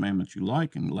out which commandments you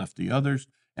like and left the others,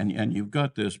 and you've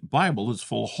got this Bible that's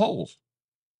full of holes.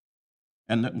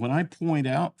 And that when I point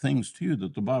out things to you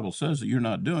that the Bible says that you're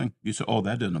not doing, you say, oh,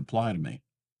 that doesn't apply to me.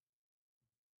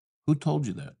 Who told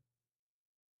you that?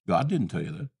 God didn't tell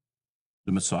you that.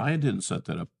 The Messiah didn't set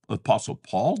that up. Apostle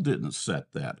Paul didn't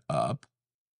set that up.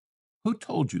 Who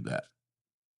told you that?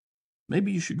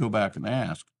 Maybe you should go back and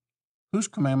ask, whose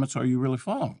commandments are you really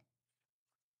following?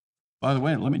 By the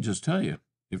way, let me just tell you,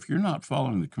 if you're not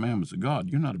following the commandments of God,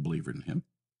 you're not a believer in Him.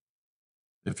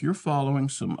 If you're following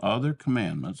some other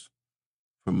commandments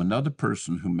from another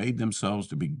person who made themselves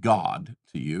to be God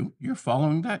to you, you're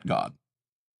following that God.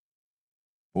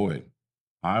 Boy,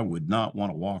 I would not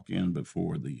want to walk in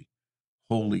before the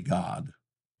holy God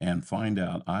and find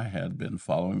out I had been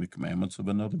following the commandments of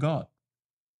another God.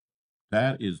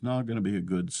 That is not going to be a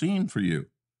good scene for you.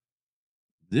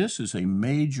 This is a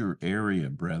major area,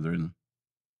 brethren,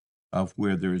 of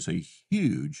where there is a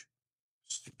huge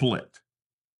split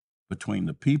between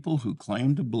the people who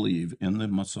claim to believe in the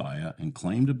Messiah and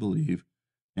claim to believe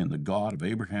in the God of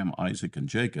Abraham, Isaac, and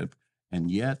Jacob,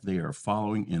 and yet they are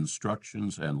following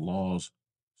instructions and laws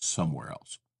somewhere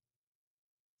else.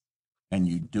 And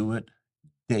you do it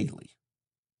daily,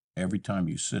 every time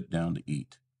you sit down to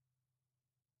eat.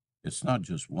 It's not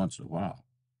just once in a while.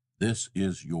 This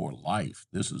is your life.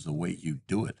 This is the way you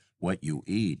do it. What you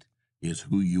eat is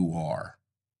who you are.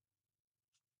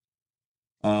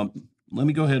 Let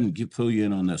me go ahead and fill you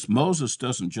in on this. Moses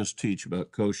doesn't just teach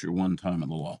about kosher one time in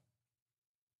the law.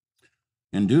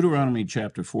 In Deuteronomy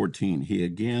chapter 14, he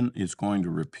again is going to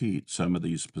repeat some of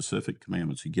these specific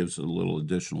commandments. He gives a little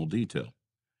additional detail.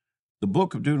 The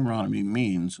book of Deuteronomy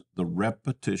means the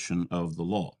repetition of the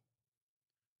law.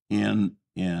 In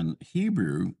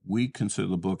Hebrew, we consider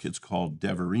the book, it's called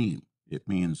Devarim. It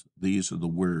means these are the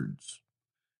words.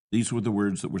 These were the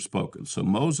words that were spoken. So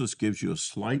Moses gives you a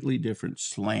slightly different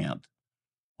slant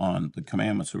on the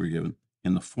commandments that were given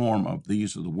in the form of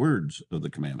these are the words of the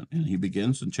commandment. And he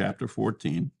begins in chapter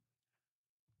 14,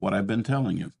 what I've been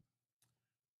telling you.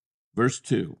 Verse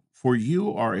 2, for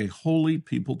you are a holy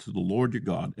people to the Lord your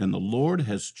God, and the Lord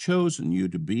has chosen you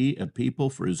to be a people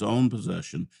for his own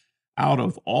possession out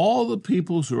of all the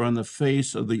peoples who are on the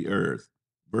face of the earth.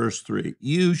 Verse 3,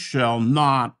 you shall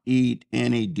not eat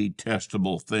any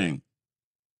detestable thing.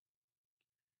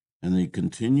 And he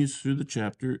continues through the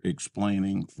chapter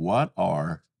explaining what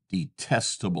are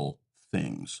detestable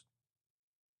things.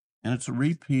 And it's a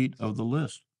repeat of the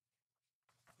list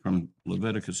from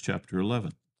Leviticus chapter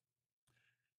 11.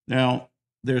 Now,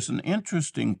 there's an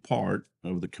interesting part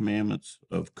of the commandments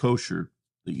of kosher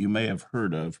that you may have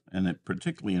heard of, and that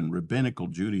particularly in rabbinical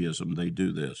Judaism, they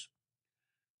do this.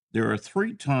 There are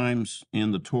 3 times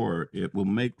in the Torah it will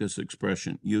make this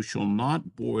expression, you shall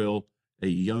not boil a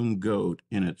young goat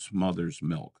in its mother's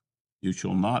milk. You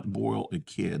shall not boil a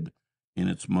kid in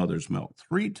its mother's milk.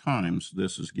 3 times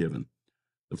this is given.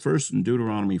 The first in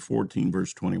Deuteronomy 14,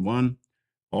 verse 21,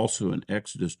 also in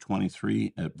Exodus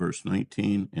 23 at verse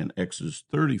 19, and Exodus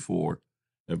 34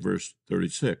 at verse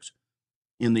 36.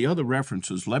 In the other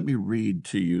references, let me read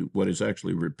to you what is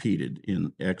actually repeated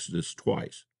in Exodus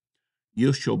twice.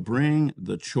 You shall bring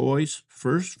the choice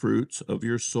first fruits of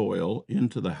your soil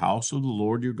into the house of the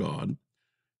Lord your God.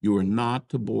 You are not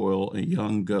to boil a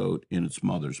young goat in its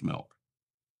mother's milk.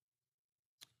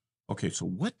 Okay, so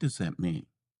what does that mean?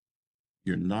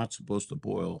 You're not supposed to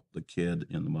boil the kid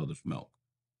in the mother's milk.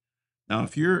 Now,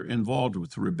 if you're involved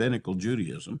with rabbinical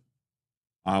Judaism,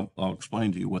 I'll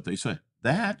explain to you what they say.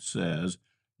 That says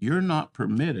you're not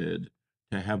permitted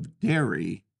to have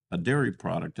dairy, a dairy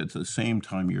product, at the same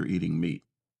time you're eating meat.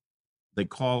 They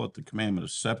call it the commandment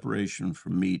of separation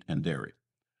from meat and dairy.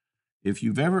 If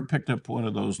you've ever picked up one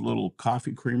of those little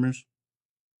coffee creamers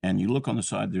and you look on the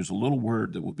side, there's a little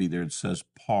word that will be there that says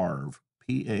parve,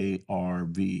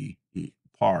 P-A-R-V-E,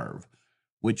 parve,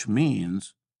 which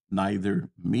means neither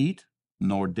meat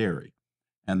nor dairy.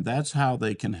 And that's how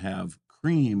they can have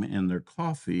cream in their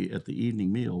coffee at the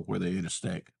evening meal where they ate a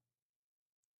steak.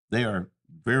 They are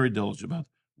very diligent about it.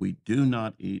 We do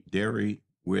not eat dairy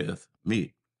with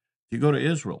meat. If you go to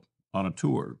Israel on a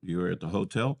tour, you're at the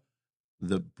hotel,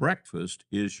 the breakfast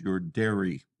is your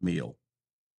dairy meal.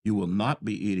 You will not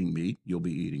be eating meat. You'll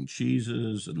be eating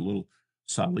cheeses and little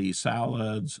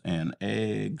salads and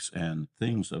eggs and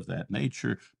things of that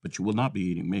nature, but you will not be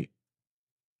eating meat.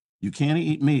 You can't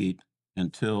eat meat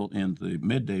until in the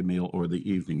midday meal or the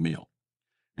evening meal.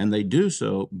 And they do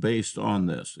so based on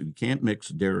this. You can't mix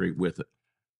dairy with it.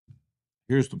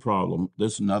 Here's the problem.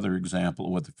 This is another example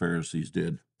of what the Pharisees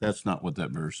did. That's not what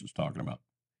that verse is talking about.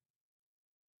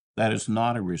 That is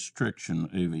not a restriction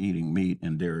of eating meat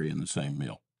and dairy in the same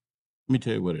meal. Let me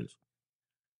tell you what it is.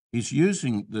 He's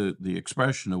using the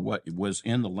expression of what was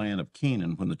in the land of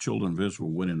Canaan when the children of Israel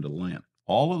went into the land.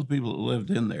 All of the people that lived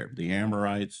in there, the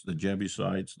Amorites, the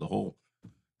Jebusites, the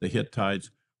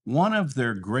Hittites, one of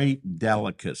their great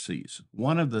delicacies,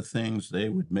 one of the things they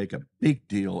would make a big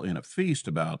deal in a feast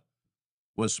about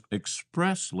was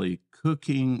expressly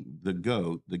cooking the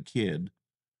goat, the kid,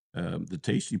 the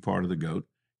tasty part of the goat,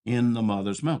 in the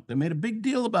mother's milk. They made a big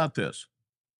deal about this.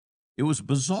 It was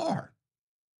bizarre.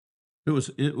 It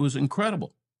was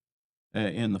incredible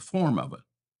in the form of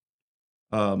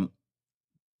it.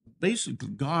 Basically,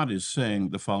 God is saying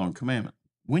the following commandment.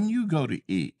 When you go to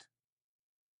eat,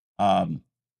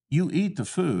 you eat the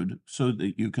food so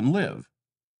that you can live.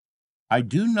 I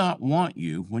do not want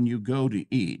you, when you go to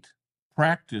eat,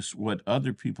 practice what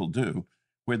other people do,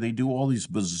 where they do all these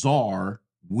bizarre,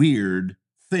 weird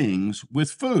things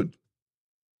with food.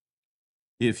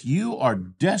 If you are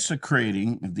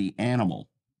desecrating the animal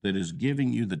that is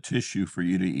giving you the tissue for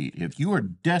you to eat, if you are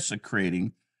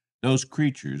desecrating those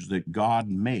creatures that God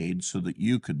made so that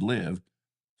you could live,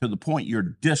 to the point you're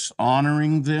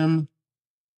dishonoring them,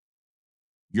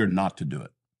 you're not to do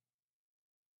it.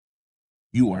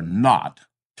 You are not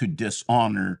to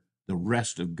dishonor the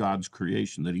rest of God's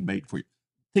creation that he made for you.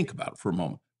 Think about it for a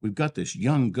moment. We've got this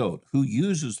young goat who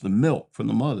uses the milk from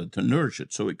the mother to nourish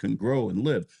it so it can grow and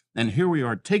live. And here we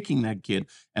are taking that kid,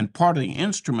 and part of the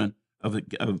instrument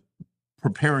of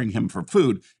preparing him for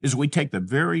food is we take the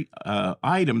very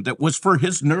item that was for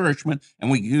his nourishment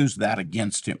and we use that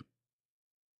against him.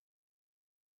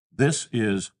 This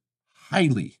is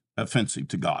highly offensive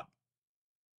to God.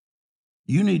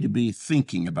 You need to be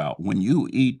thinking about when you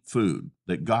eat food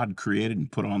that God created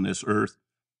and put on this earth,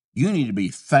 you need to be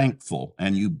thankful,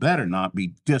 and you better not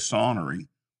be dishonoring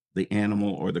the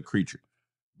animal or the creature.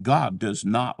 God does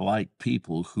not like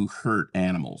people who hurt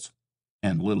animals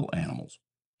and little animals.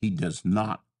 He does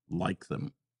not like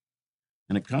them.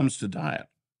 And it comes to diet.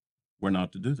 We're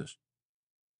not to do this.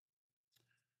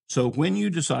 So when you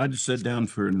decide to sit down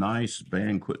for a nice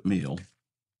banquet meal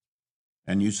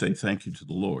and you say thank you to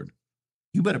the Lord,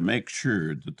 you better make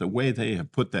sure that the way they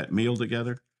have put that meal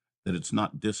together, that it's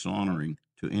not dishonoring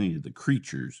to any of the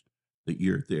creatures that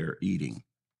you're there eating.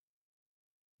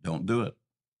 Don't do it.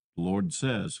 The Lord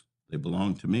says they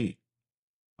belong to me.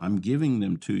 I'm giving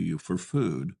them to you for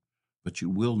food, but you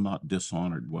will not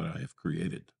dishonor what I have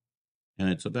created. And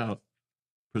it's about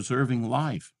preserving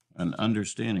life and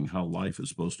understanding how life is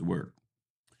supposed to work.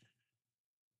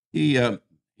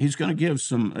 He's going to give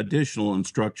some additional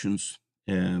instructions,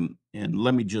 and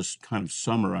let me just kind of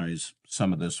summarize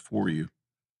some of this for you.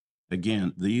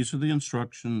 Again, these are the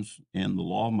instructions in the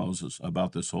law of Moses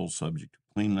about this whole subject,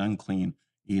 clean and unclean,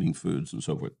 eating foods, and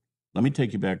so forth. Let me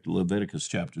take you back to Leviticus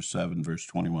chapter 7, verse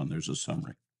 21. There's a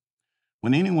summary.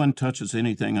 When anyone touches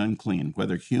anything unclean,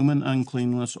 whether human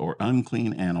uncleanness or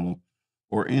unclean animal,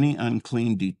 or any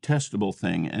unclean, detestable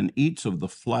thing, and eats of the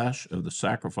flesh of the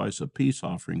sacrifice of peace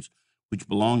offerings, which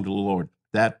belong to the Lord,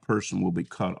 that person will be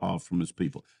cut off from his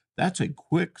people. That's a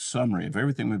quick summary of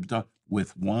everything we've done,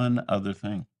 with one other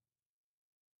thing.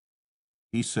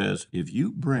 He says, if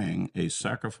you bring a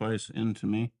sacrifice into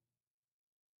me,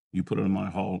 you put it on my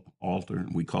altar,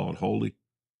 and we call it holy,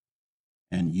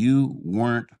 and you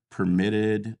weren't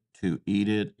permitted to eat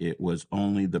it, it was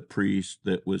only the priest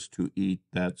that was to eat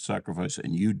that sacrifice,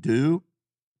 and you do,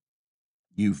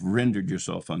 you've rendered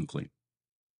yourself unclean.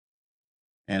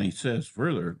 And he says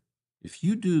further, if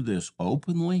you do this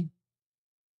openly,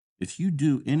 if you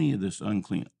do any of this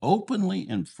unclean openly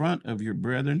in front of your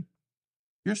brethren,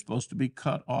 you're supposed to be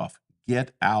cut off.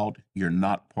 Get out. You're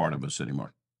not part of us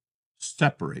anymore.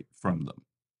 Separate from them.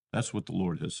 That's what the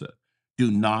Lord has said. Do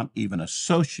not even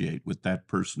associate with that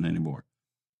person anymore.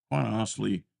 Quite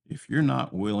honestly, if you're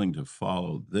not willing to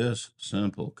follow this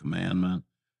simple commandment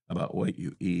about what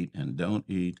you eat and don't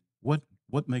eat, what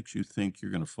makes you think you're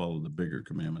going to follow the bigger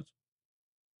commandments?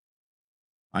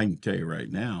 I can tell you right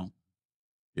now,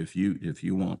 if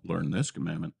you won't learn this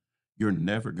commandment, you're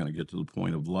never going to get to the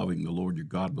point of loving the Lord your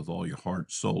God with all your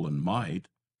heart, soul, and might,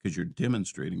 because you're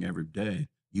demonstrating every day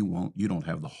you don't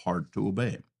have the heart to obey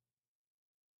him.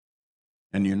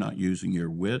 And you're not using your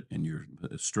wit and your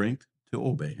strength to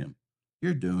obey him.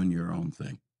 You're doing your own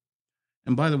thing.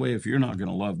 And by the way, if you're not going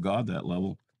to love God that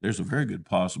level, there's a very good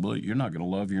possibility you're not going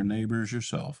to love your neighbors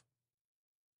yourself.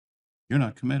 You're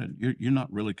not committed. You're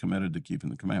not really committed to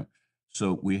keeping the commandment.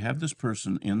 So we have this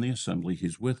person in the assembly.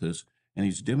 He's with us, and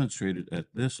he's demonstrated at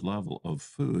this level of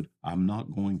food, I'm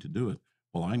not going to do it.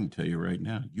 Well, I can tell you right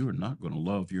now, you are not going to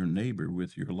love your neighbor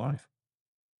with your life.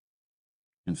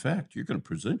 In fact, you're going to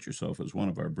present yourself as one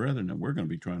of our brethren, and we're going to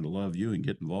be trying to love you and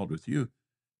get involved with you.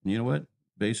 And you know what?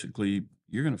 Basically,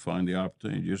 you're going to find the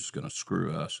opportunity. You're just going to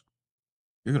screw us.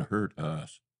 You're going to hurt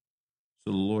us.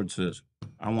 So the Lord says,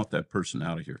 I want that person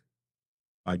out of here.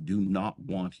 I do not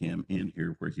want him in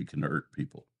here where he can hurt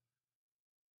people.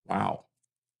 Wow.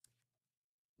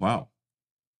 Wow.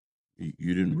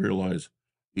 You didn't realize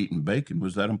eating bacon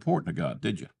was that important to God,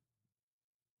 did you?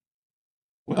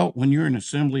 Well, when you're in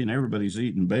assembly and everybody's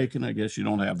eating bacon, I guess you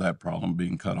don't have that problem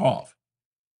being cut off.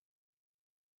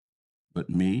 But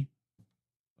me,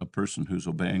 a person who's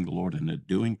obeying the Lord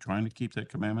and trying to keep that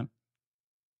commandment,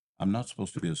 I'm not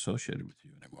supposed to be associated with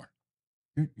you anymore.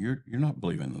 You're not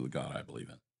believing in the God I believe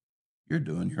in. You're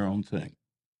doing your own thing.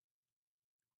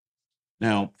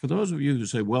 Now, for those of you who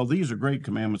say, well, these are great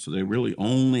commandments, so they really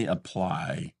only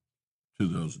apply to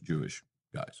those Jewish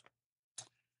guys.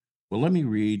 Well, let me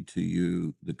read to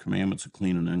you the commandments of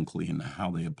clean and unclean, how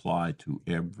they apply to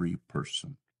every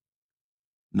person.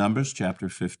 Numbers chapter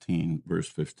 15, verse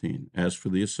 15. As for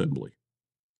the assembly,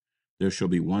 there shall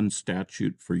be one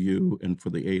statute for you and for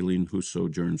the alien who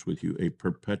sojourns with you, a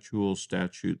perpetual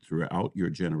statute throughout your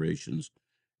generations.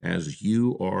 As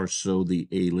you are, so the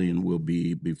alien will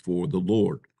be before the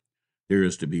Lord. There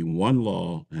is to be one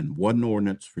law and one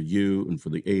ordinance for you and for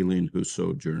the alien who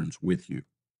sojourns with you.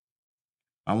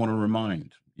 I want to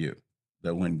remind you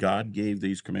that when God gave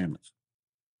these commandments,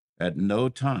 at no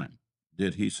time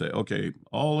did he say, okay,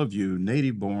 all of you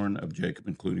native born of Jacob,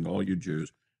 including all you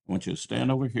Jews, I want you to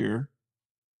stand over here.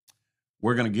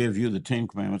 We're going to give you the 10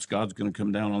 commandments. God's going to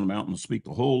come down on the mountain and speak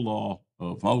the whole law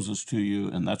of Moses to you,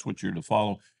 and that's what you're to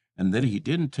follow. And then he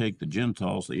didn't take the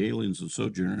Gentiles, the aliens and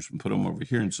sojourners, and put them over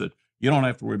here and said, you don't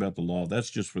have to worry about the law. That's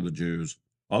just for the Jews.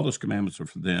 All those commandments are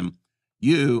for them.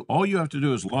 All you have to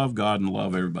do is love God and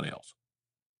love everybody else.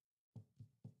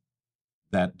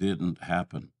 That didn't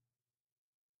happen.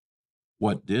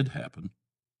 What did happen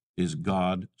is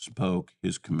God spoke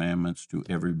his commandments to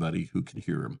everybody who could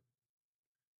hear him.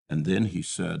 And then he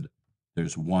said,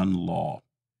 there's one law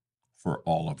for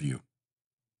all of you,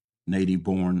 native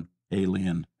born,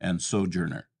 alien, and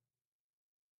sojourner.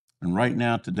 And right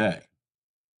now, today,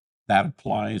 that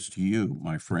applies to you,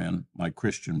 my friend, my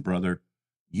Christian brother.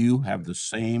 You have the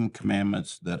same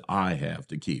commandments that I have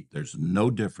to keep. There's no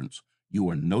difference. You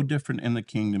are no different in the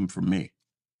kingdom from me.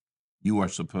 You are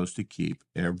supposed to keep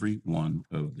every one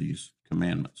of these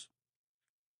commandments.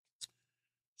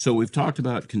 So we've talked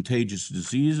about contagious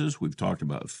diseases. We've talked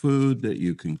about food that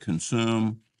you can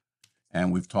consume.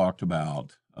 And we've talked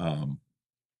about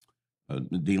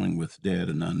dealing with dead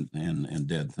and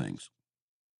dead things.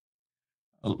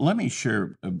 Let me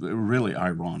share a really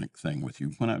ironic thing with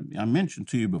you. When I mentioned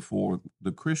to you before,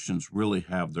 the Christians really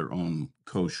have their own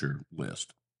kosher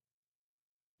list.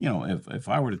 You know, if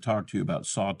I were to talk to you about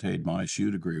sauteed mice,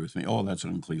 you'd agree with me. Oh, that's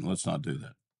unclean. Let's not do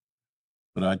that.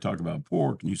 But I talk about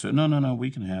pork, and you say, no, we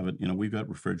can have it. You know, we've got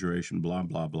refrigeration, blah,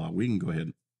 blah, blah. We can go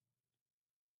ahead.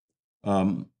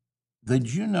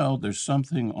 Did you know there's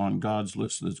something on God's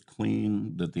list that's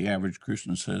clean that the average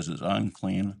Christian says is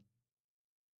unclean?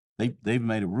 They've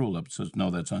made a rule up that says,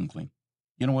 no, that's unclean.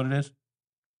 You know what it is?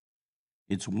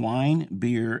 It's wine,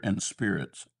 beer, and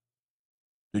spirits.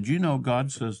 Did you know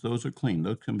God says those are clean?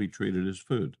 Those can be treated as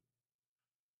food.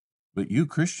 But you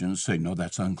Christians say, no,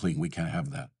 that's unclean. We can't have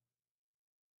that.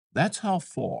 That's how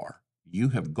far you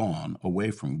have gone away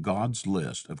from God's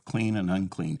list of clean and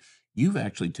unclean. You've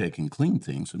actually taken clean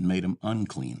things and made them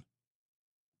unclean.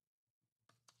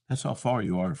 That's how far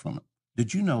you are from it.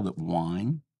 Did you know that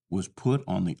wine was put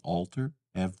on the altar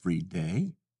every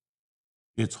day?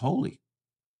 It's holy.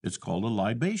 It's called a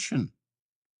libation.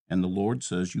 And the Lord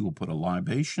says you will put a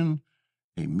libation,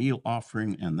 a meal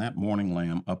offering, and that morning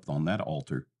lamb up on that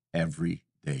altar every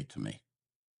day to me.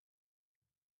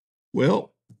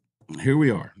 Well, here we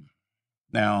are.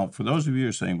 Now, for those of you who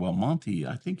are saying, well, Monty,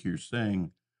 I think you're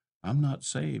saying I'm not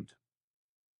saved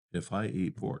if I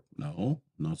eat pork. No,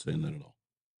 I'm not saying that at all.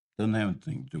 Doesn't have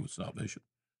anything to do with salvation.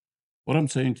 What I'm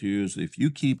saying to you is if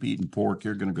you keep eating pork,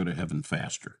 you're going to go to heaven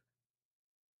faster.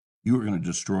 You are going to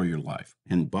destroy your life.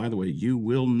 And by the way, you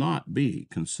will not be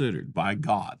considered by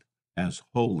God as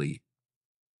holy.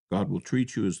 God will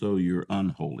treat you as though you're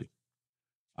unholy.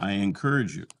 I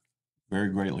encourage you very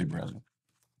greatly, brethren.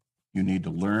 You need to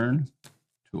learn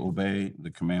to obey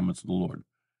the commandments of the Lord.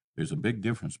 There's a big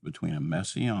difference between a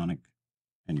Messianic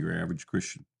and your average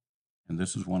Christian. And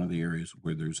this is one of the areas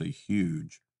where there's a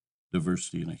huge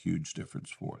diversity and a huge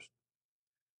difference for us.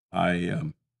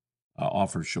 I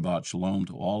offer Shabbat Shalom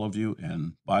to all of you.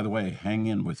 And by the way, hang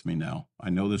in with me now. I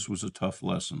know this was a tough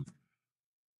lesson.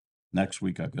 Next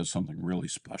week, I've got something really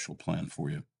special planned for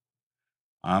you.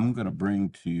 I'm going to bring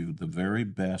to you the very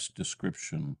best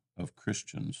description of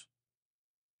Christians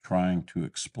trying to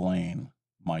explain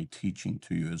my teaching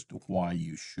to you as to why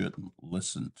you shouldn't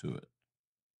listen to it.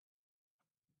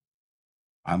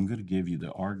 I'm going to give you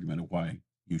the argument of why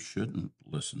you shouldn't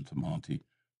listen to Monty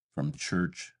from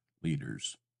church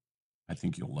leaders. I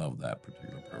think you'll love that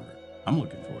particular program. I'm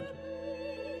looking forward to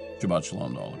it. Shabbat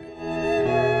Shalom to all of you.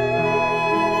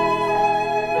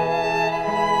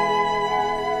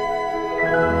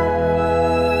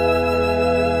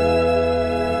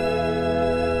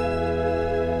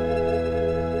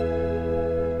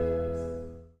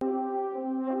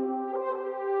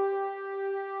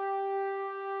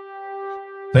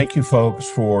 Thank you, folks,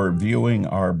 for viewing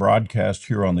our broadcast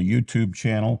here on the YouTube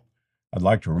channel. I'd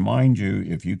like to remind you,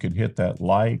 if you could hit that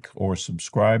like or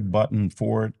subscribe button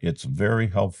for it, it's very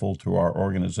helpful to our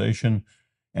organization.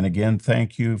 And again,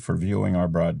 thank you for viewing our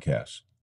broadcast.